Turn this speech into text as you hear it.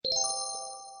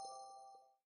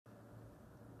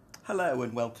Hello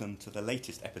and welcome to the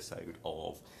latest episode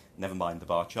of Never Mind the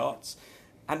Bar Charts.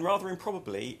 And rather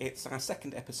improbably, it's our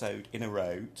second episode in a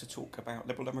row to talk about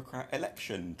Liberal Democrat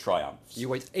election triumphs. You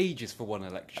wait ages for one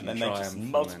election and then they just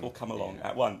multiple come along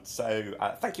at once. So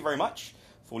thank you very much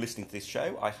for listening to this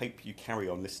show. I hope you carry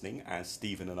on listening as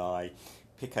Stephen and I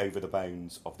pick over the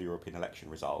bones of the European election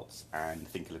results and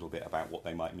think a little bit about what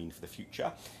they might mean for the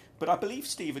future. But I believe,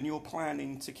 Stephen, you're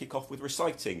planning to kick off with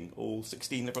reciting all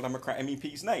 16 Liberal Democrat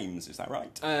MEPs' names, is that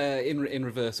right? In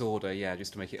reverse order, yeah,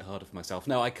 just to make it harder for myself.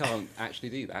 No, I can't actually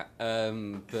do that.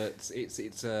 But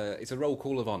it's a roll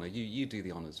call of honour. You do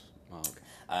the honours, Mark.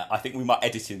 I think we might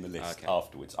edit in the list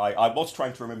afterwards. I was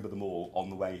trying to remember them all on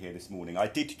the way here this morning. I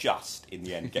did just, in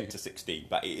the end, get to 16,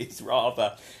 but it is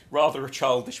rather a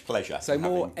childish pleasure. So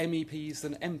more MEPs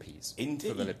than MPs indeed,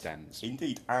 for the Lib Dems.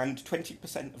 Indeed, and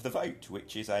 20% of the vote,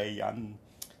 which is a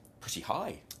pretty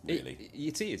high, really.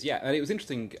 It is, yeah. And it was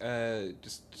interesting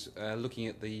looking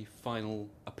at the final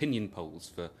opinion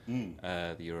polls for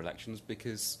the Euro elections,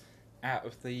 because out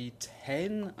of the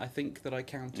 10, I think, that I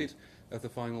counted, of the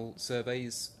final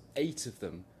surveys, 8 of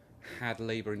them had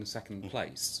Labour in second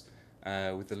place,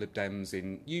 with the Lib Dems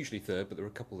in usually third, but there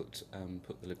were a couple that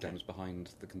put the Lib Dems behind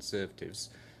the Conservatives.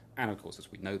 And of course,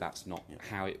 as we know, that's not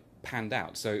how it panned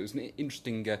out. So it was an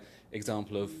interesting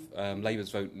example of Labour's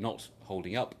vote not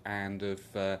holding up, and of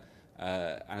the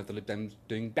Lib Dems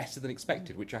doing better than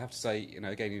expected, which I have to say,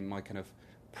 again, in my kind of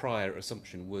prior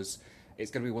assumption was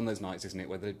it's going to be one of those nights, isn't it,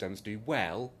 where the Lib Dems do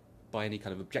well by any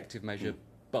kind of objective measure,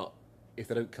 but if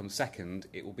they don't come second,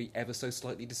 it will be ever so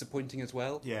slightly disappointing as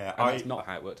well. Yeah, and that's not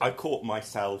how it worked. I caught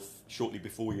myself shortly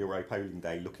before Euro polling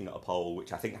day looking at a poll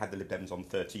which I think had the Lib Dems on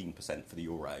 13% for the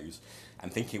Euros,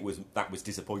 and thinking that was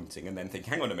disappointing, and then think,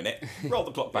 hang on a minute, roll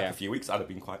the clock back a few weeks, I'd have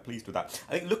been quite pleased with that.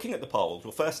 I think looking at the polls,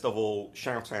 well, first of all,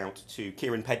 shout out to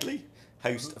Kieran Pedley,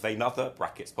 host of another,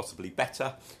 brackets possibly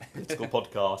better, political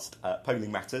podcast,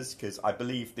 Polling Matters, because I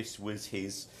believe this was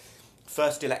his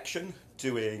first election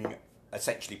doing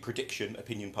essentially prediction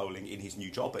opinion polling in his new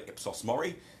job at Ipsos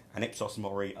Mori, and Ipsos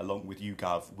Mori, along with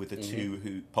YouGov, were the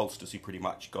two pollsters who pretty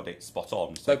much got it spot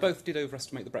on. So both did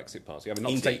overestimate the Brexit Party. I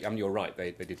mean, you're right,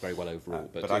 they did very well overall,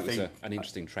 but it was an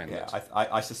interesting trend. Yeah,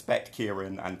 I suspect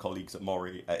Kieran and colleagues at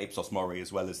Ipsos Mori,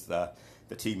 as well as the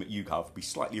team at YouGov, would be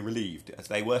slightly relieved, as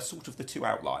they were sort of the two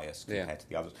outliers compared to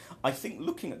the others. I think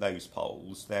looking at those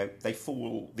polls,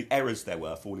 the errors there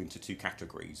were fall into two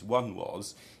categories. One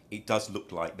was, it does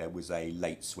look like there was a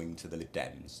late swing to the Lib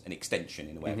Dems, an extension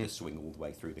in a way of the swing all the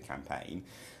way through the campaign.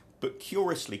 But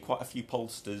curiously, quite a few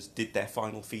pollsters did their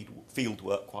final field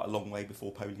work quite a long way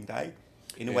before polling day,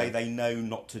 in a way they know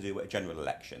not to do at a general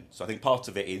election. So I think part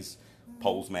of it is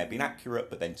polls may have been accurate,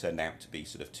 but then turned out to be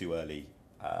sort of too early,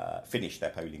 finished their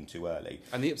polling too early.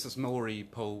 And the Ipsos Mori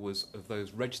poll was of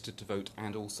those registered to vote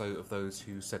and also of those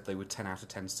who said they were 10 out of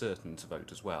 10 certain to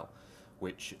vote as well,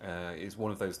 which is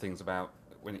one of those things about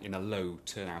when in a low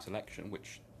turnout election,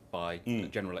 which by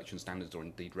general election standards or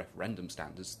indeed referendum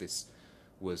standards, this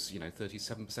was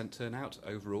 37% turnout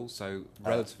overall, so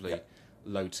relatively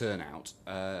low turnout.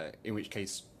 In which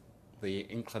case, the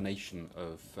inclination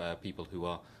of people who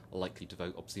are likely to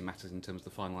vote obviously matters in terms of the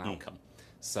final outcome.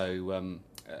 So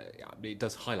it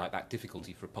does highlight that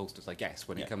difficulty for pollsters, I guess,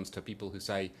 when it comes to people who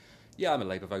say, "Yeah, I'm a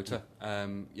Labour voter.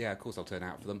 Of course I'll turn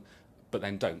out for them." But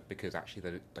then don't, because actually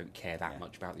they don't care that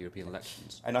much about the European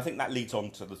elections. And I think that leads on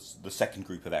to the second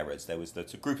group of errors. There was the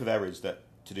group of errors that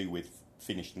to do with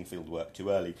finishing field work too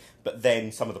early, but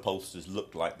then some of the pollsters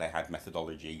looked like they had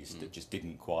methodologies that just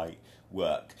didn't quite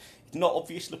work. It's not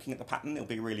obvious looking at the pattern. It'll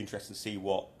be really interesting to see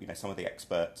what some of the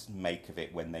experts make of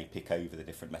it when they pick over the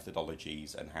different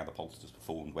methodologies and how the pollsters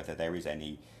performed, whether there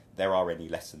are any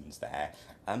lessons there.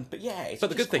 But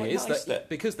the good thing is nice that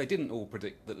because they didn't all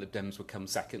predict that Lib Dems would come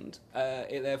second,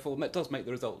 it therefore does make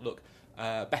the result look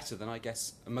better than I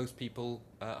guess most people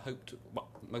hoped. Well,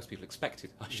 most people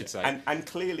expected, I should say, and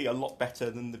clearly a lot better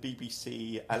than the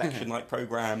BBC election night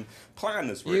programme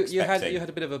planners were expecting. You had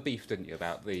a bit of a beef, didn't you,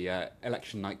 about the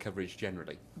election night coverage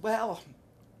generally? Well,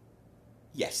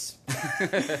 yes.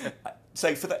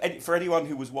 So for anyone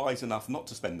who was wise enough not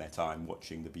to spend their time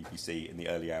watching the BBC in the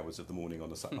early hours of the morning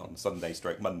on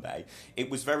Sunday/Monday, it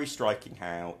was very striking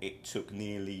how it took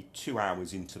nearly 2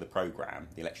 hours into the programme,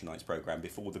 the election night's programme,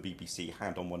 before the BBC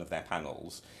had on one of their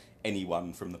panels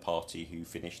anyone from the party who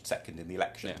finished second in the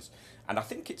elections. And I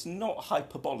think it's not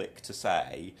hyperbolic to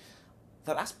say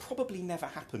that's probably never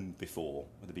happened before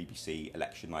with the BBC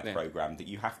election night programme, that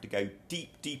you have to go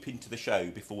deep into the show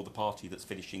before the party that's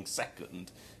finishing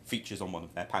second features on one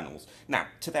of their panels. Now,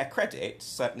 to their credit,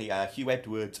 certainly Hugh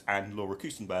Edwards and Laura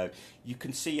Kusenberg, you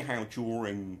can see how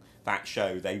during that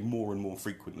show they more and more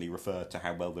frequently refer to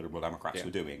how well the Liberal Democrats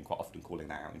were doing, quite often calling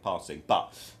that out in passing.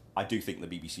 But I do think the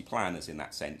BBC planners, in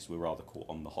that sense, were rather caught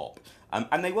on the hop.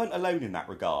 And they weren't alone in that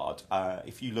regard.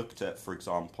 If you looked at, for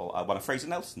example, one of Fraser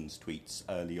Nelson's tweets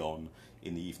early on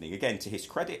in the evening, again, to his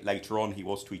credit, later on he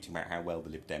was tweeting about how well the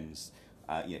Lib Dems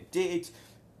did.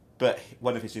 But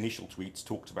one of his initial tweets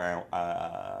talked about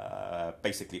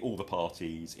basically all the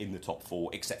parties in the top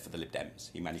four, except for the Lib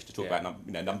Dems. He managed to talk about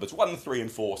numbers 1, 3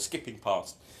 and 4, skipping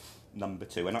past number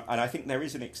 2, and I think there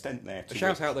is an extent there. A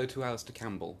shout out though to Alistair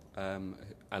Campbell,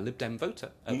 a Lib Dem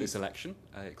voter at this election,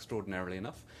 extraordinarily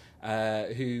enough,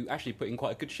 who actually put in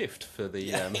quite a good shift for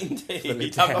the indeed. For the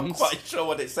Lib Dems. I'm not quite sure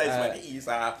what it says when he's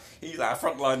our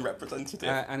frontline representative,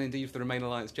 and indeed for the Remain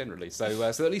Alliance generally. So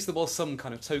at least there was some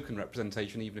kind of token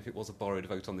representation, even if it was a borrowed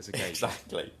vote on this occasion.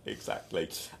 Exactly.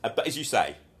 But as you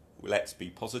say, let's be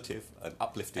positive and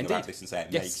uplifting about this and say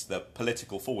it makes the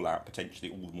political fallout potentially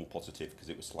all the more positive because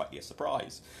it was slightly a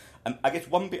surprise. I guess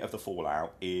one bit of the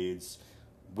fallout is,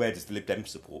 where does the Lib Dem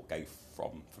support go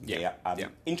from here?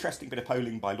 Interesting bit of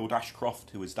polling by Lord Ashcroft,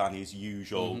 who has done his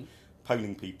usual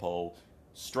polling people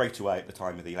straight away at the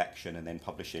time of the election and then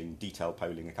publishing detailed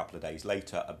polling a couple of days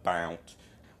later about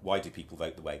why did people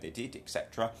vote the way they did,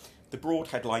 etc. The broad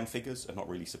headline figures are not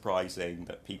really surprising,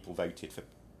 that people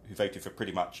who voted for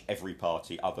pretty much every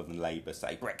party other than Labour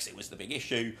say Brexit was the big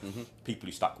issue. People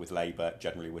who stuck with Labour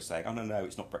generally were saying, oh, no,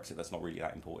 it's not Brexit, that's not really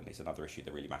that important, it's another issue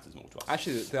that really matters more to us.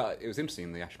 Actually, it was interesting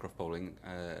in the Ashcroft polling,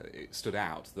 it stood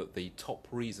out that the top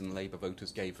reason Labour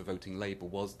voters gave for voting Labour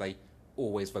was they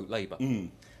always vote Labour.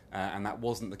 And that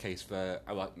wasn't the case for,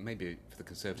 maybe for the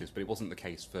Conservatives, but it wasn't the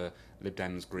case for Lib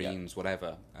Dems, Greens,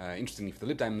 whatever. Interestingly, for the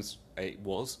Lib Dems, it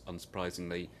was,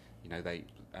 unsurprisingly, they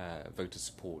voters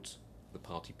support the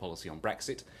party policy on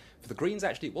Brexit. For the Greens,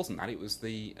 actually, it wasn't that. It was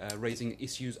the raising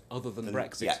issues other than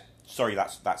Brexit. Yeah, sorry,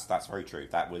 that's very true.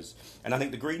 That was, and I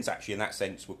think the Greens actually, in that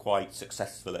sense, were quite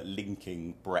successful at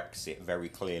linking Brexit very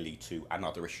clearly to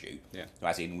another issue. Yeah.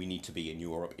 As in, we need to be in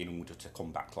Europe in order to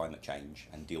combat climate change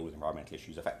and deal with environmental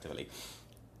issues effectively.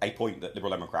 A point that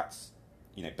Liberal Democrats,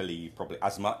 believe probably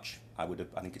as much. I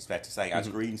think it's fair to say, as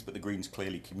Greens, but the Greens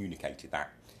clearly communicated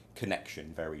that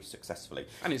connection very successfully.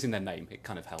 And it's in their name, it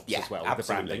kind of helps as well,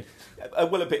 absolutely. with the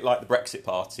branding. Well, a bit like the Brexit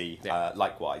Party,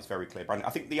 likewise, very clear branding. I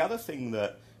think the other thing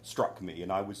that struck me,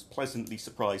 and I was pleasantly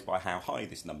surprised by how high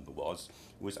this number was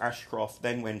Ashcroft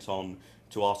then went on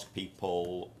to ask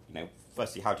people,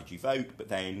 firstly, how did you vote, but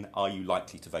then, are you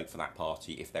likely to vote for that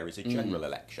party if there is a general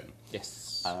election?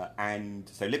 Yes. And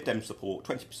so Lib Dem support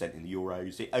 20% in the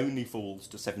Euros, it only falls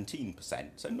to 17%,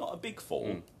 so not a big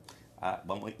fall.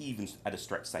 One might even, at a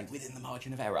stretch, say within the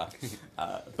margin of error,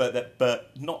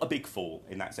 but not a big fall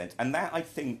in that sense. And that, I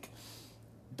think,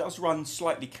 does run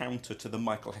slightly counter to the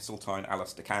Michael Heseltine,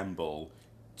 Alistair Campbell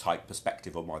type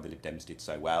perspective on why the Lib Dems did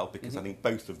so well, because I think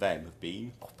both of them have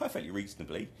been perfectly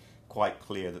reasonably quite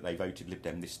clear that they voted Lib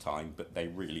Dem this time, but they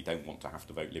really don't want to have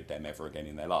to vote Lib Dem ever again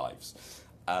in their lives.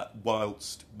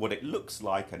 Whilst what it looks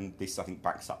like, and this I think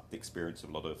backs up the experience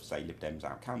of a lot of, say, Lib Dems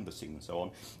out canvassing and so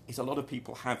on, is a lot of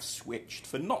people have switched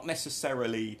for not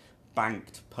necessarily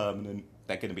banked, permanent,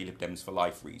 they're going to be Lib Dems for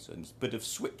life reasons, but have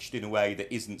switched in a way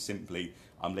that isn't simply,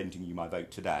 I'm lending you my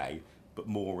vote today, but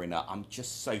more in a, I'm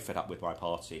just so fed up with my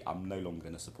party, I'm no longer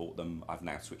going to support them, I've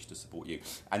now switched to support you.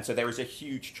 And so there is a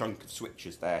huge chunk of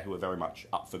switchers there who are very much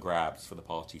up for grabs for the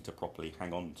party to properly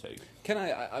hang on to.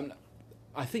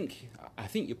 I think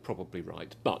you're probably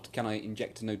right, but can I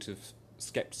inject a note of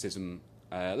scepticism,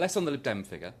 less on the Lib Dem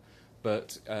figure,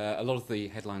 but a lot of the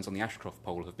headlines on the Ashcroft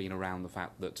poll have been around the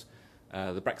fact that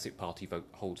the Brexit Party vote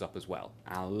holds up as well.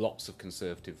 And lots of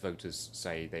Conservative voters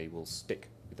say they will stick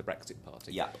with the Brexit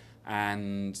Party. Yeah.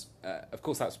 And, of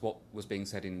course, that's what was being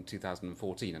said in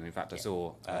 2014. And, in fact, I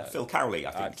saw... Phil Cowley,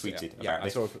 I think, tweeted about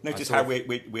this. Notice how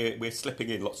we're slipping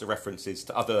in lots of references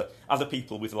to other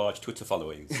people with large Twitter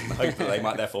followings. I hope that they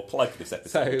might therefore plug this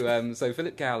episode. So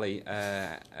Philip Cowley...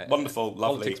 wonderful,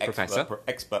 lovely,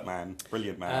 expert man,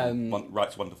 brilliant man,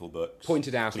 writes wonderful books.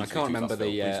 Pointed out, and I can't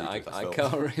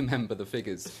remember the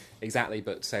figures exactly,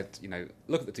 but said,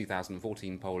 look at the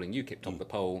 2014 polling, UKIP topped the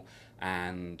poll,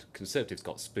 and Conservatives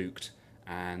got spooked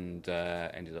and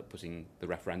ended up putting the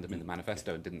referendum in the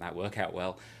manifesto, and didn't that work out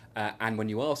well? And when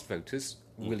you asked voters,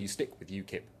 will you stick with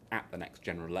UKIP at the next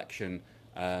general election,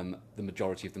 the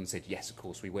majority of them said, yes, of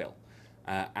course we will.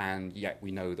 And yet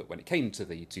we know that when it came to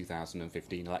the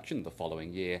 2015 election, the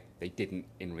following year, they didn't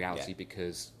in reality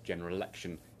because general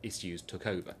election issues took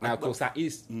over. Now, of course, that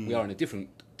is we are in a different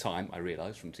time, I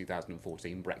realise, from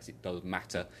 2014. Brexit does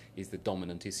matter, is the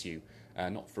dominant issue,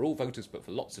 not for all voters, but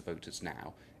for lots of voters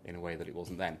now, in a way that it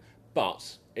wasn't then.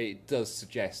 But it does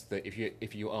suggest that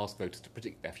if you ask voters to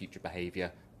predict their future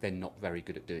behaviour, they're not very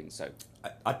good at doing so.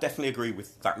 I definitely agree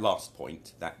with that last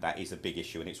point, that is a big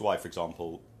issue, and it's why, for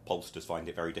example, pollsters find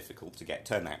it very difficult to get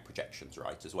turnout projections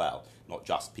right as well, not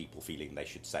just people feeling they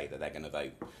should say that they're going to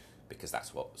vote because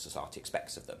that's what society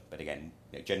expects of them. But again,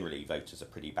 generally voters are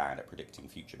pretty bad at predicting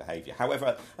future behaviour.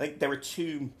 However, I think there are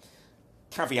two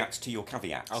caveats to your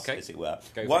caveats, as it were.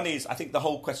 One is, I think the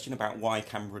whole question about why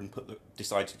Cameron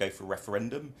decided to go for a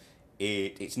referendum,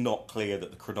 it's not clear that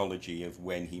the chronology of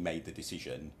when he made the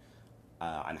decision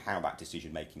and how that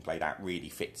decision-making played out really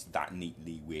fits that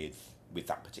neatly with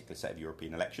that particular set of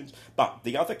European elections. But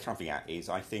the other caveat is,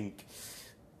 I think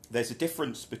there's a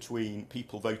difference between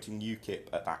people voting UKIP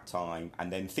at that time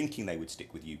and then thinking they would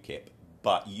stick with UKIP,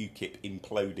 but UKIP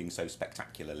imploding so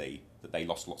spectacularly that they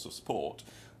lost lots of support,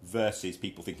 versus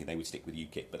people thinking they would stick with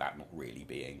UKIP, but that not really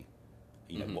being,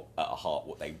 at heart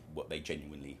what they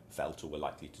genuinely felt or were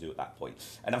likely to do at that point.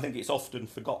 And I think it's often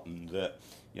forgotten that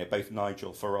both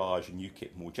Nigel Farage and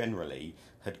UKIP more generally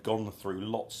had gone through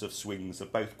lots of swings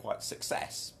of both quite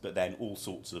success, but then all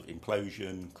sorts of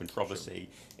implosion,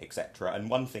 controversy, etc. And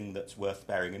one thing that's worth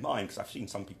bearing in mind, because I've seen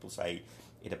some people say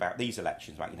it about these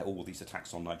elections, about all these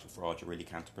attacks on Nigel Farage are really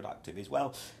counterproductive, is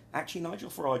well, actually Nigel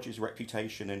Farage's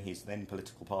reputation and his then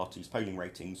political party's polling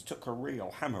ratings took a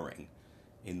real hammering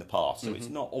in the past, so it's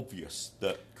not obvious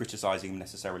that criticising him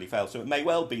necessarily failed. So it may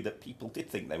well be that people did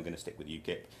think they were going to stick with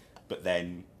UKIP, but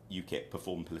then UKIP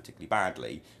performed politically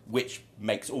badly, which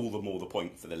makes all the more the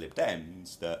point for the Lib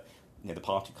Dems that the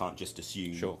party can't just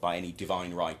assume by any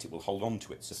divine right it will hold on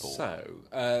to its support.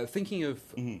 So, thinking of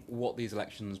what these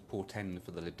elections portend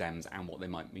for the Lib Dems and what they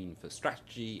might mean for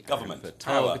strategy, government, and for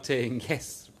targeting,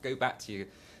 go back to your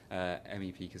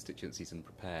MEP constituencies and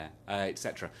prepare,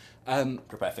 etc.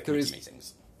 Prepare for committee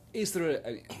meetings. Is there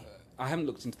I haven't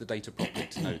looked into the data properly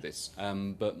to know this,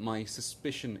 but my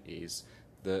suspicion is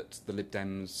that the Lib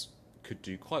Dems could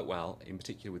do quite well, in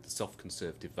particular with the soft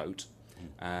Conservative vote.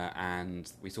 And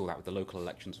we saw that with the local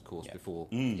elections, of course, before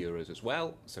the Euros as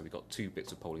well. So we've got 2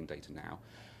 bits of polling data now.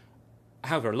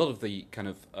 However, a lot of the kind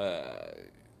of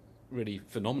really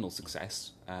phenomenal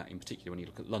success, in particular when you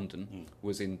look at London,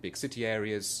 was in big city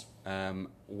areas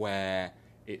where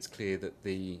it's clear that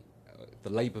the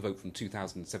Labour vote from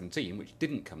 2017, which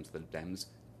didn't come to the Lib Dems,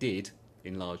 did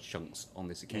in large chunks on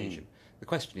this occasion. The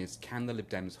question is, can the Lib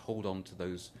Dems hold on to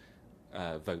those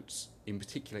votes, in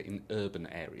particular in urban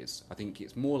areas? I think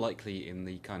it's more likely in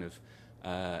the kind of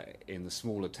in the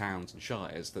smaller towns and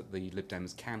shires that the Lib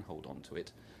Dems can hold on to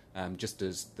it, just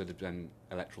as the Lib Dem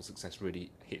electoral success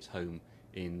really hit home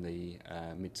in the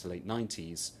mid to late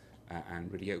 90s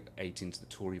and really ate into the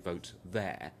Tory vote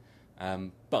there.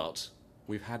 But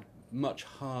we've had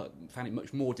found it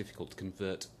much more difficult to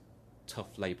convert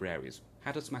tough Labour areas.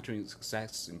 Had a smattering of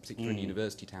success, in particular in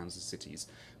university towns and cities,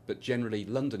 but generally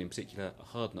London in particular, a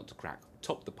hard nut to crack.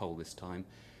 Topped the poll this time.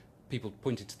 People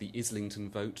pointed to the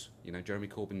Islington vote, Jeremy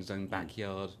Corbyn's own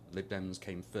backyard. Lib Dems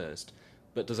came first.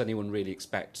 But does anyone really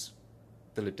expect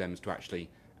the Lib Dems to actually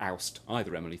oust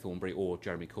either Emily Thornberry or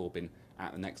Jeremy Corbyn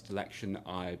at the next election?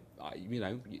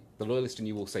 The loyalist in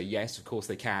you will say yes, of course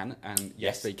they can, and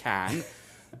yes they can.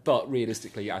 But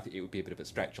realistically, I think it would be a bit of a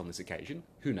stretch on this occasion.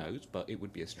 Who knows, but it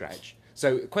would be a stretch.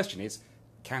 So the question is,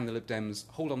 can the Lib Dems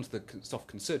hold on to the soft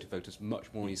Conservative voters much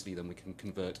more easily than we can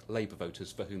convert Labour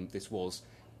voters for whom this was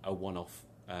a one-off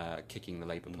kicking the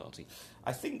Labour Party?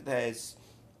 I think there's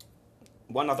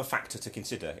one other factor to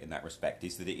consider in that respect,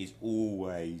 is that it has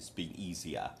always been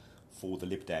easier for the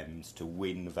Lib Dems to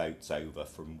win votes over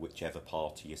from whichever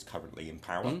party is currently in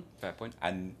power. Fair point.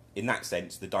 And in that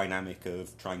sense, the dynamic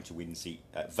of trying to win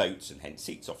votes and hence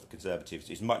seats off the Conservatives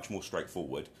is much more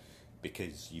straightforward,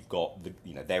 because you've got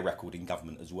their record in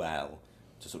government as well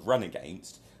to sort of run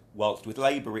against. Whilst with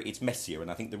Labour it's messier,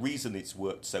 and I think the reason it's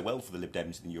worked so well for the Lib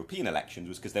Dems in the European elections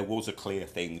was because there was a clear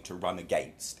thing to run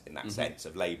against in that sense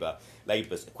of Labour's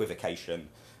equivocation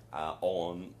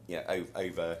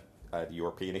over the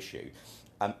European issue.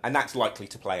 And that's likely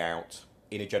to play out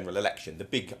in a general election. The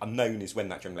big unknown is when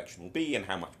that general election will be and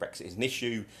how much Brexit is an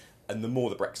issue. And the more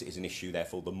the Brexit is an issue,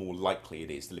 therefore, the more likely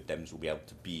it is the Lib Dems will be able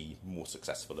to be more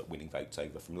successful at winning votes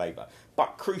over from Labour.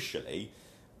 But crucially,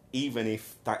 even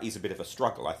if that is a bit of a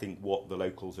struggle, I think what the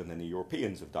locals and then the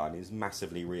Europeans have done is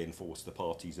massively reinforce the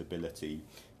party's ability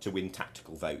to win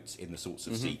tactical votes in the sorts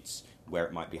of seats where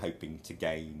it might be hoping to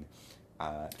gain.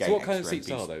 So what kind of extra seats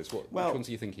MPs. are those? Which ones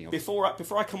are you thinking of? Before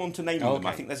I come on to naming them,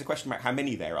 I think there's a question about how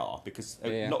many there are, because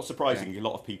not surprisingly, a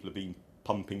lot of people have been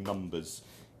pumping numbers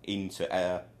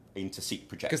into seat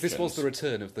projections. Because this was the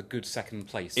return of the good second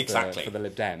place for the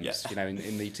Lib Dems. Yes. You know,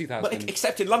 in the 2000... Well,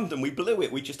 except in London, we blew it.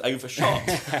 We just overshot.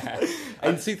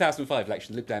 In the 2005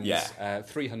 election, Lib Dems,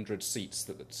 300 seats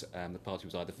that the party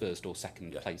was either first or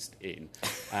second placed in.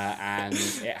 And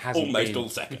it hasn't almost all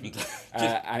second.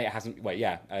 And it hasn't... Well,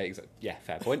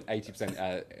 fair point.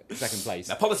 80% second place.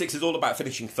 Now, politics is all about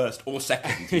finishing first or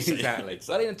second. Exactly.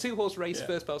 Well, in a two-horse race,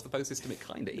 first past the post system, it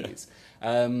kind of is.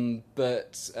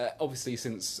 But obviously,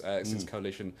 since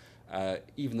coalition,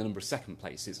 even the number of second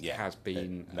places has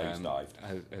been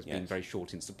has been very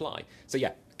short in supply. So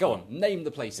go on, name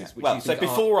the places. Which you think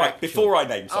before I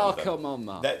name some of them, come on,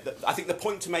 Mark. I think the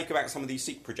point to make about some of these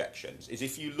seat projections is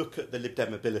if you look at the Lib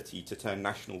Dem ability to turn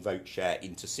national vote share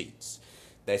into seats,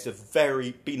 there's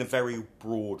been a very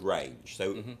broad range.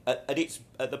 So at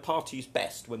the party's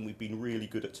best, when we've been really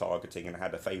good at targeting and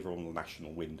had a favourable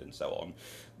national wind and so on,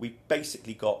 we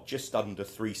basically got just under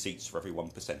 3 seats for every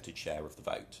 1% share of the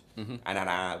vote. And at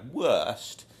our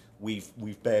worst,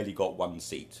 we've barely got 1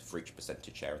 seat for each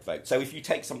percentage share of the vote. So if you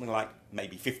take something like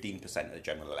maybe 15% of the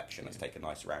general election, let's take a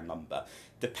nice round number,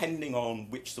 depending on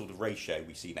which sort of ratio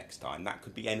we see next time, that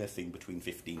could be anything between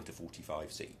 15 to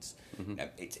 45 seats.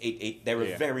 There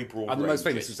are very broad And the most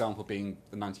famous ranges. example being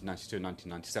the 1992 and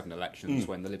 1997 elections,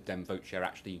 when the Lib Dem vote share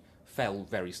actually fell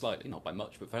very slightly, not by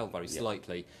much, but fell very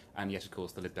slightly. And yet, of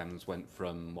course, the Lib Dems went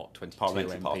from, 22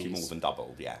 Parliamentary MPs party more than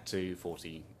doubled, to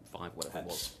 45, whatever it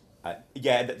was.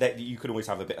 You could always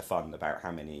have a bit of fun about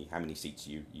how many seats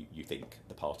you think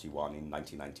the party won in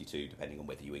 1992, depending on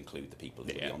whether you include the people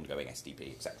who were the ongoing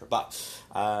SDP, etc. But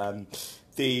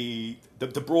the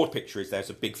broad picture is there's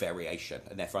a big variation,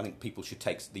 and therefore I think people should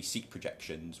take these seat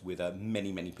projections with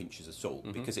many pinches of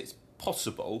salt, because it's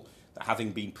possible that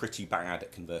having been pretty bad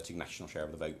at converting national share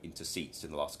of the vote into seats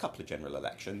in the last couple of general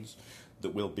elections,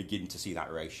 that we'll begin to see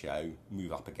that ratio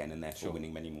move up again and therefore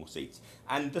winning many more seats.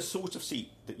 And the sort of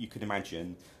seat that you could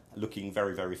imagine looking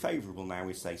very, very favourable now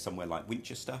is, say, somewhere like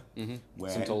Winchester, where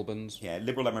St Albans.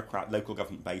 Liberal Democrat local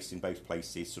government base in both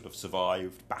places sort of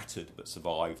survived, battered but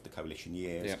survived the coalition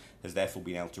years, has therefore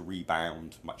been able to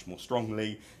rebound much more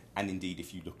strongly. And indeed,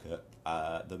 if you look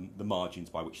at the margins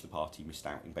by which the party missed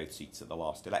out in both seats at the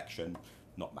last election,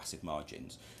 not massive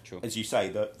margins. Sure. As you say,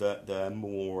 the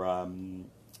more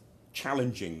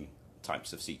challenging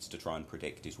types of seats to try and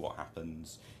predict is what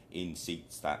happens in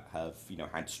seats that have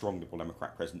had strong Liberal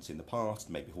Democrat presence in the past,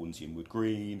 maybe Hornsey and Wood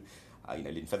Green,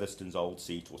 Lynn Featherstone's old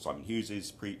seat, or Simon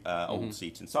Hughes's old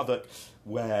seat in Southwark,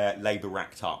 where Labour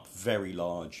racked up very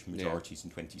large majorities in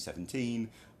 2017,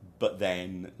 but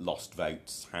then lost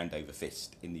votes hand over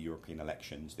fist in the European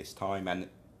elections this time, and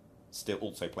still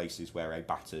also places where a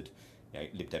battered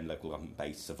Lib Dem local government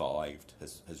base survived,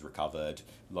 has recovered,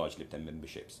 large Lib Dem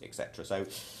memberships, etc. So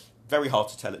very hard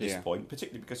to tell at this point,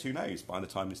 particularly because who knows, by the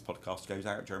time this podcast goes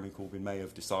out, Jeremy Corbyn may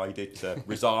have decided to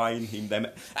resign.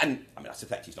 And I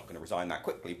suspect he's not going to resign that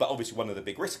quickly, but obviously one of the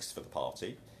big risks for the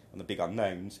party and the big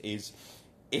unknowns is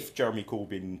if Jeremy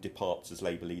Corbyn departs as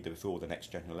Labour leader before the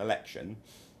next general election,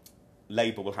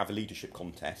 Labour will have a leadership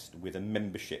contest with a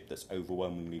membership that's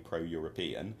overwhelmingly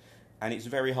pro-European. And it's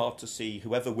very hard to see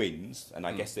whoever wins, and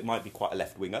I guess it might be quite a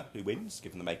left-winger who wins,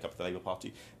 given the makeup of the Labour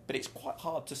Party, but it's quite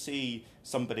hard to see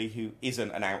somebody who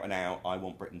isn't an out-and-out, I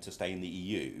want Britain to stay in the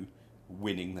EU,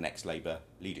 winning the next Labour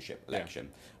leadership election.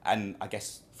 And I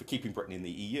guess for keeping Britain in the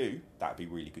EU, that would be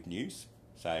really good news.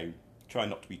 So try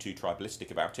not to be too tribalistic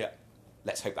about it.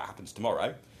 Let's hope that happens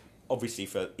tomorrow. Obviously,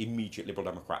 for immediate Liberal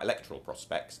Democrat electoral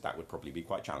prospects, that would probably be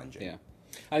quite challenging. Yeah.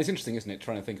 And it's interesting, isn't it,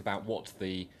 trying to think about what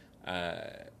the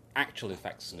actual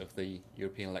effects of the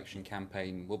European election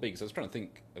campaign will be. Because I was trying to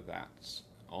think of that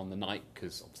on the night,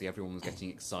 because obviously everyone was getting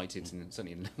excited, and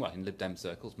certainly in Lib Dem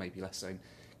circles, maybe less so in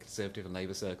Conservative and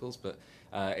Labour circles, but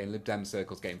in Lib Dem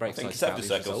circles getting very excited about these Conservative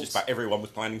circles, results. just about everyone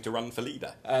was planning to run for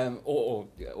leader. Or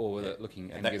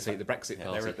looking enviously at the Brexit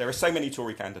party. There are so many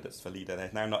Tory candidates for leader.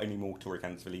 There's now not only more Tory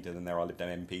candidates for leader than there are Lib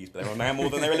Dem MPs, but there are now more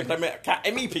than there are Lib Dem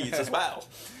MEPs as well.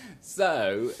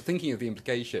 So, thinking of the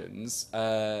implications,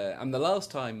 and the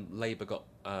last time Labour got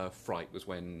fright was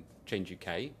when Change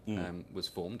UK was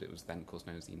formed. It was then, of course,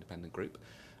 known as the Independent Group,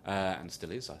 and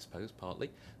still is, I suppose, partly.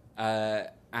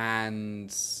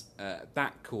 And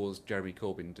that caused Jeremy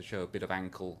Corbyn to show a bit of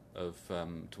ankle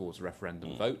towards a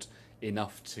referendum vote,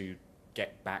 enough to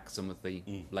get back some of the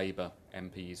Labour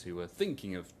MPs who were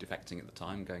thinking of defecting at the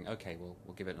time, going, OK,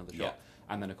 we'll give it another shot.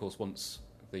 And then, of course, once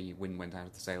the wind went out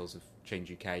of the sails of Change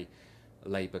UK,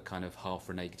 Labour kind of half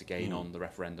reneged again on the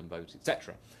referendum vote,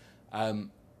 etc.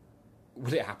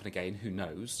 Will it happen again? Who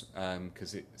knows?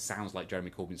 Because it sounds like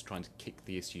Jeremy Corbyn's trying to kick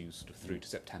the issue sort of through to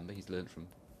September. He's learned from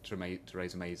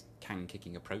Theresa May's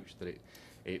can-kicking approach that it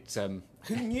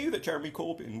Who knew that Jeremy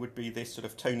Corbyn would be this sort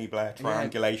of Tony Blair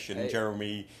triangulation,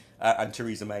 Jeremy and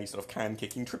Theresa May sort of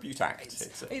can-kicking tribute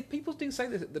act? People do say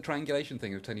the triangulation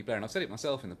thing of Tony Blair, and I've said it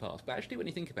myself in the past, but actually when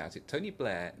you think about it, Tony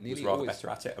Blair nearly was rather always... better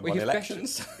at it and won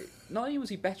elections. Not only was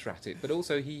he better at it, but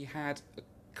also he had a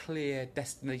clear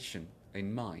destination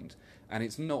in mind, and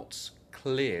it's not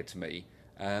clear to me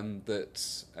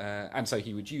that... and so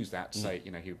he would use that to say,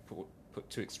 he would put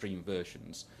two extreme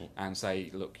versions and say,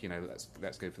 look,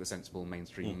 let's go for the sensible,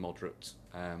 mainstream, moderate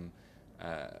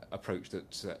approach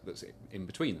that's in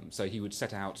between them. So he would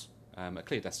set out a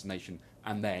clear destination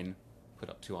and then put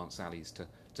up two Aunt Sallies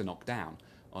to knock down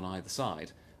on either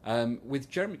side. With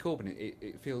Jeremy Corbyn,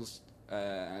 it feels,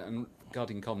 and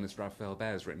Guardian columnist Raphael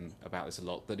Bear's written about this a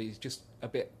lot, that he's just a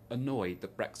bit annoyed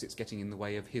that Brexit's getting in the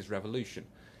way of his revolution.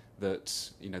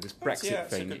 That this Brexit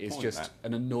thing is just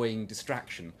an annoying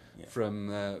distraction from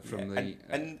the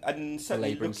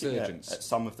Labour insurgents. At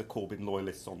some of the Corbyn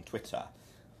loyalists on Twitter,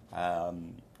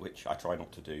 which I try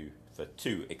not to do for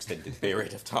too extended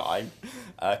period of time,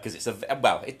 because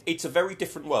it's a very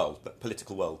different world, the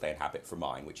political world they inhabit from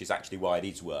mine, which is actually why it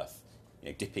is worth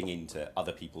dipping into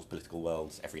other people's political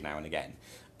worlds every now and again.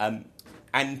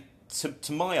 And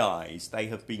to my eyes, they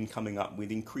have been coming up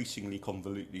with increasingly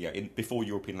convoluted, before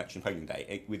European election polling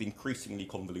day, with increasingly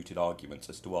convoluted arguments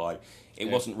as to why it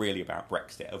wasn't really about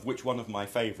Brexit, of which one of my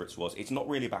favourites was, it's not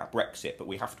really about Brexit, but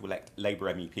we have to elect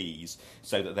Labour MEPs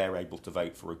so that they're able to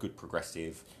vote for a good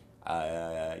progressive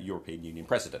European Union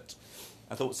president.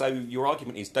 I thought, so your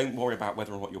argument is don't worry about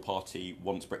whether or not your party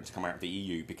wants Britain to come out of the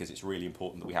EU because it's really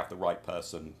important that we have the right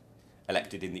person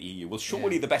elected in the EU. Well,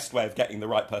 surely the best way of getting the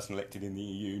right person elected in the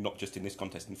EU, not just in this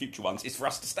contest and future ones, is for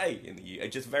us to stay in the EU.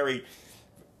 It's just very,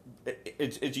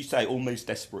 as you say, almost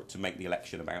desperate to make the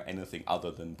election about anything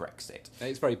other than Brexit.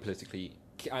 It's very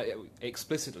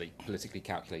explicitly politically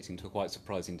calculating to a quite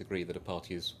surprising degree that a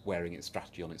party is wearing its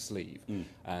strategy on its sleeve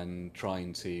and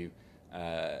trying to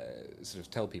sort of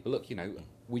tell people, look,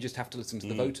 we just have to listen to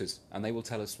the voters and they will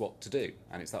tell us what to do.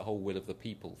 And it's that whole will of the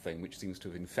people thing which seems to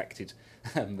have infected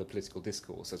the political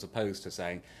discourse, as opposed to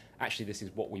saying, actually, this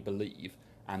is what we believe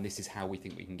and this is how we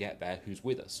think we can get there, who's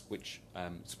with us, which,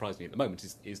 surprisingly at the moment,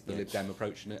 is the Lib Dem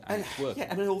approach and it's working.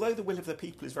 Yeah, I mean, although the will of the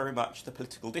people is very much the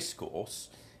political discourse,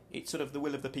 it's sort of the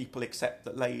will of the people, except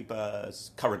that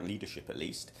Labour's current leadership, at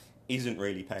least, isn't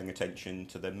really paying attention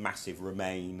to the massive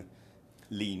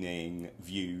Remain-leaning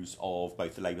views of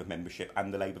both the Labour membership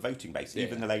and the Labour voting base.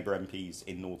 Even the Labour MPs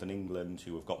in Northern England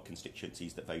who have got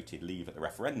constituencies that voted Leave at the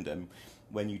referendum,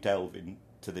 when you delve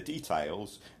into the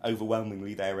details,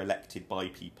 overwhelmingly they're elected by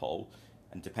people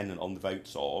and dependent on the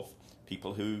votes of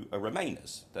people who are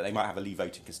Remainers. That they might have a Leave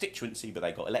voting constituency, but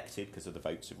they got elected because of the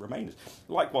votes of Remainers.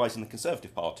 Likewise, in the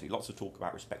Conservative Party, lots of talk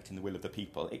about respecting the will of the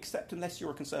people, except unless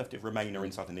you're a Conservative Remainer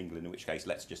in Southern England, in which case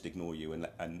let's just ignore you and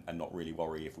not really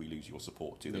worry if we lose your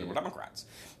support to the Liberal Democrats.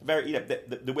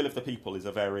 The will of the people is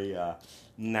a very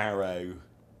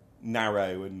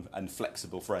narrow and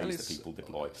flexible phrase that people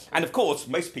deploy. And of course,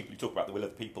 most people who talk about the will of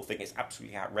the people think it's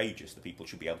absolutely outrageous that people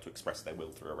should be able to express their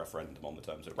will through a referendum on the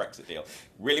terms of a Brexit deal.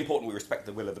 Really important we respect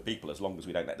the will of the people as long as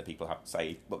we don't let the people have to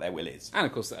say what their will is. And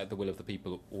of course, the will of the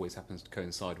people always happens to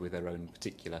coincide with their own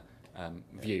particular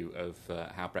view of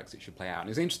how Brexit should play out.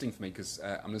 And it's interesting for me because,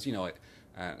 as you know,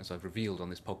 as I've revealed on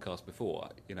this podcast before,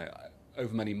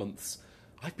 over many months,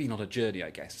 I've been on a journey, I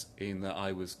guess, in that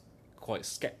I was quite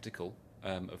sceptical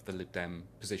of the Lib Dem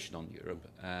position on Europe.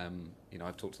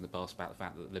 I've talked in the past about the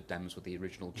fact that the Lib Dems were the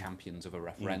original champions of a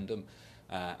referendum,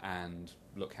 and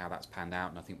look how that's panned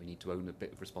out, and I think we need to own a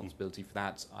bit of responsibility for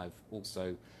that. I've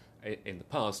also, in the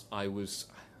past, I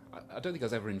don't think I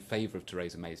was ever in favour of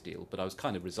Theresa May's deal, but I was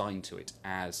kind of resigned to it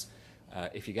as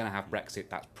if you're going to have Brexit,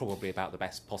 that's probably about the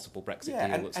best possible Brexit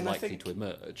deal that's likely to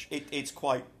emerge. It's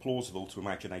quite plausible to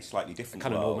imagine a slightly different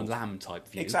kind world. of Norman Lamb type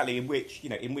view. Exactly, in which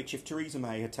if Theresa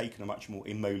May had taken a much more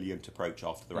emollient approach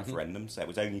after the referendum, so it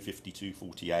was only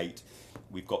 52-48,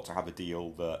 we've got to have a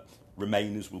deal that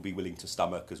Remainers will be willing to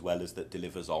stomach, as well as that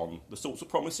delivers on the sorts of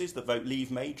promises that Vote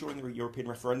Leave made during the European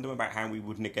referendum about how we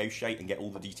would negotiate and get all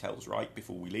the details right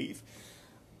before we leave.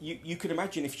 You could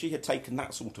imagine if she had taken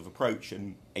that sort of approach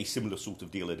and a similar sort of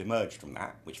deal had emerged from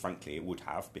that, which frankly it would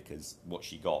have, because what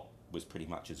she got was pretty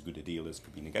much as good a deal as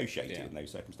could be negotiated in those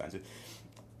circumstances.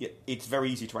 It's very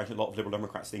easy to imagine a lot of Liberal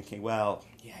Democrats thinking, we're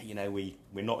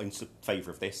not in favour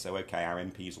of this, so okay, our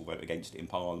MPs will vote against it in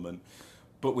Parliament.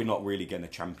 but we're not really going to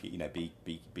champion,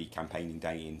 be campaigning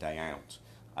day in, day out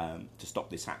to stop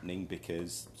this happening,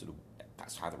 because sort of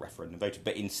that's how the referendum voted.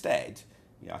 But instead,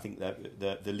 I think that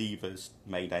the Leavers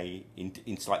made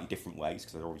in slightly different ways,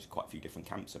 because there are obviously quite a few different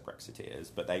camps of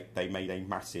Brexiteers, but they made a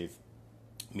massive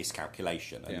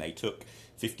miscalculation, and they took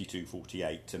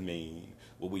 52-48 to mean,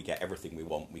 well, we get everything we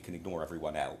want, we can ignore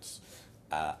everyone else,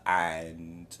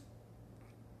 and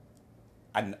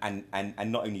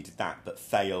not only did that, but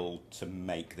failed to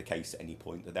make the case at any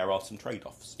point that there are some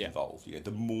trade-offs involved.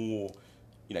 The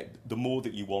more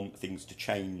that you want things to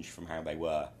change from how they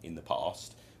were in the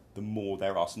past, the more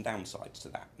there are some downsides to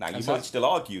that. Now, you might still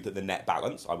argue that the net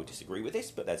balance, I would disagree with this,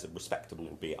 but there's a respectable,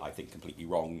 albeit I think completely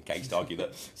wrong, case to argue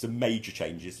that some major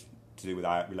changes to do with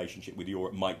our relationship with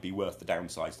Europe might be worth the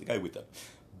downsides to go with them.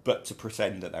 But to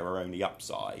pretend that there are only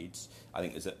upsides, I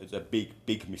think there's a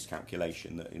big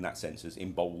miscalculation that, in that sense, has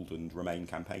emboldened Remain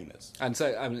campaigners. And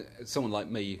so, someone like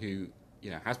me who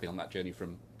has been on that journey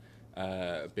from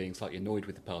being slightly annoyed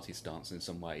with the party's stance in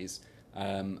some ways,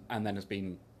 and then has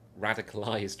been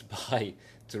radicalised by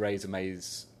Theresa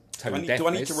May's tone deafness. Do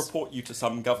I need to report you to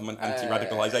some government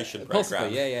anti-radicalisation programme?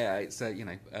 Possibly, yeah. It's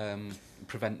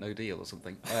Prevent No Deal or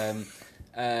something.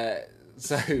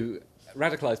 So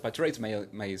radicalised by Theresa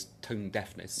May's tone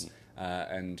deafness,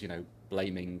 and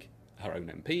blaming her own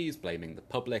MPs, blaming the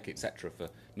public, etc., for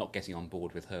not getting on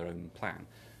board with her own plan,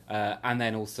 and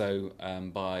then also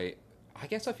by, I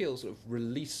guess I feel sort of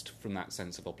released from that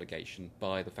sense of obligation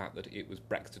by the fact that it was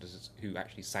Brexiters who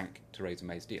actually sank Theresa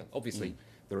May's deal. Obviously,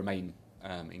 the Remain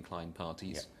inclined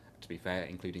parties, to be fair,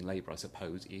 including Labour, I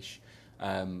suppose,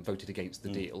 voted against the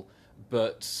deal.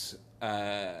 But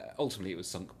ultimately it was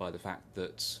sunk by the fact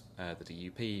that the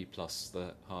DUP plus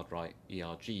the hard-right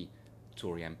ERG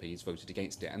Tory MPs voted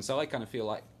against it. And so I kind of feel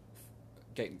like,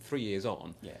 getting 3 years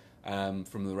on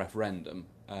from the referendum,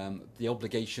 the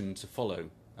obligation to follow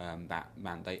that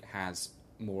mandate has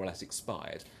more or less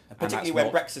expired. Particularly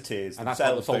when Brexiteers, and that's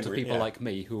not the fault of people like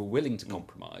me who are willing to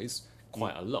compromise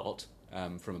quite a lot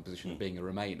from a position of being a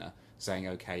Remainer, saying,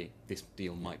 OK, this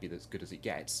deal might be as good as it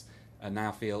gets, and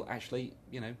now feel, actually,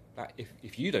 that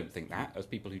if you don't think that, as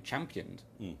people who championed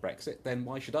Brexit, then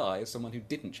why should I, as someone who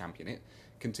didn't champion it,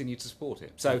 continue to support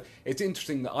it? So it's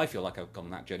interesting that I feel like I've gone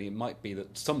on that journey. It might be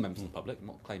that some members of the public, I'm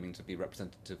not claiming to be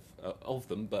representative of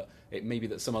them, but it may be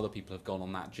that some other people have gone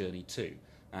on that journey too.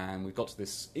 And we've got to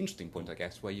this interesting point, I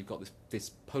guess, where you've got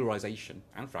this polarisation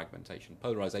and fragmentation.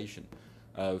 Polarisation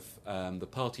of the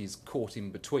parties caught in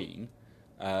between,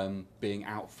 being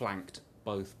outflanked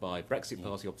both by Brexit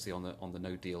Party, obviously on the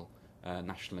No Deal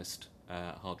nationalist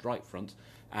hard right front,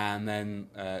 and then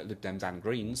Lib Dems and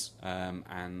Greens,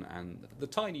 and the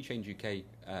tiny Change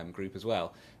UK group as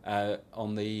well,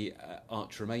 on the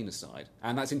arch Remainer side.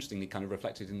 And that's interestingly kind of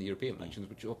reflected in the European elections,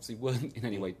 which obviously weren't in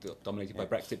any way dominated by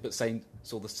Brexit, but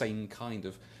saw the same kind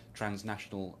of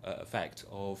transnational effect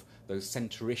of those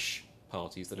centre-ish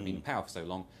parties that have been in power for so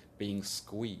long being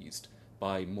squeezed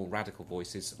by more radical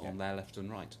voices on their left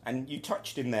and right. And you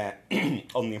touched in there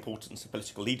on the importance of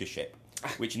political leadership,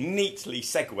 which neatly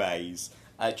segues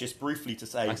just briefly to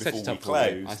say before we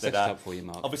close that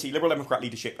obviously Liberal Democrat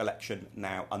leadership election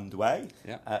now underway.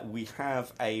 We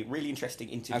have a really interesting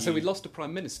interview. And so we lost a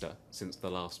Prime Minister since the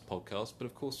last podcast, but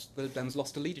of course the Dems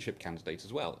lost a leadership candidate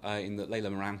as well, in that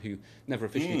Layla Moran, who never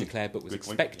officially declared but was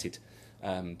expected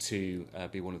to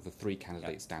be one of the three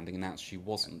candidates standing, announced she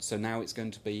wasn't. So now it's going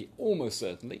to be almost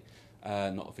certainly,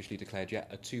 not officially declared yet,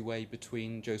 a two-way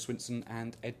between Jo Swinson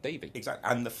and Ed Davey. Exactly,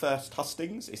 and the first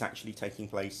hustings is actually taking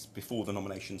place before the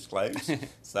nominations close.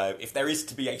 So if there is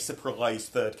to be a surprise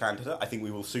third candidate, I think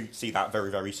we will see that very,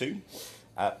 very soon.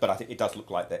 But I think it does look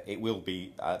like that it will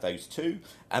be those two.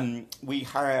 We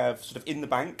have sort of in the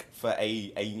bank for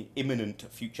a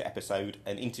imminent future episode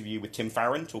an interview with Tim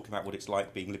Farron talking about what it's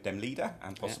like being Lib Dem leader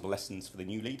and possible lessons for the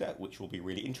new leader, which will be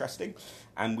really interesting.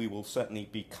 And we will certainly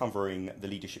be covering the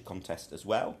leadership contest as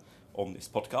well on this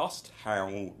podcast.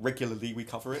 How regularly we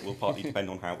cover it will partly depend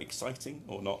on how exciting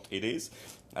or not it is.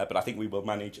 But I think we will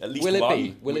manage at least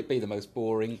one. Will it be the most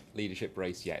boring leadership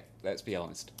race yet? Let's be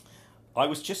honest. I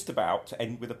was just about to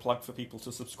end with a plug for people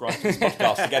to subscribe to this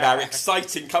podcast to get our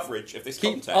exciting coverage of this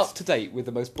contest. Keep up to date with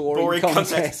the most boring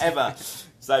contest ever.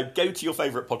 So go to your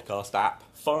favourite podcast app,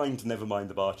 find Nevermind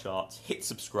the Bar Charts, hit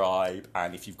subscribe,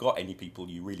 and if you've got any people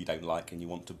you really don't like and you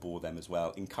want to bore them as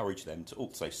well, encourage them to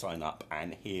also sign up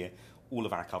and hear all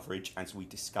of our coverage as we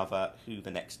discover who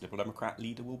the next Liberal Democrat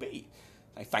leader will be.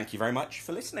 So thank you very much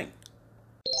for listening.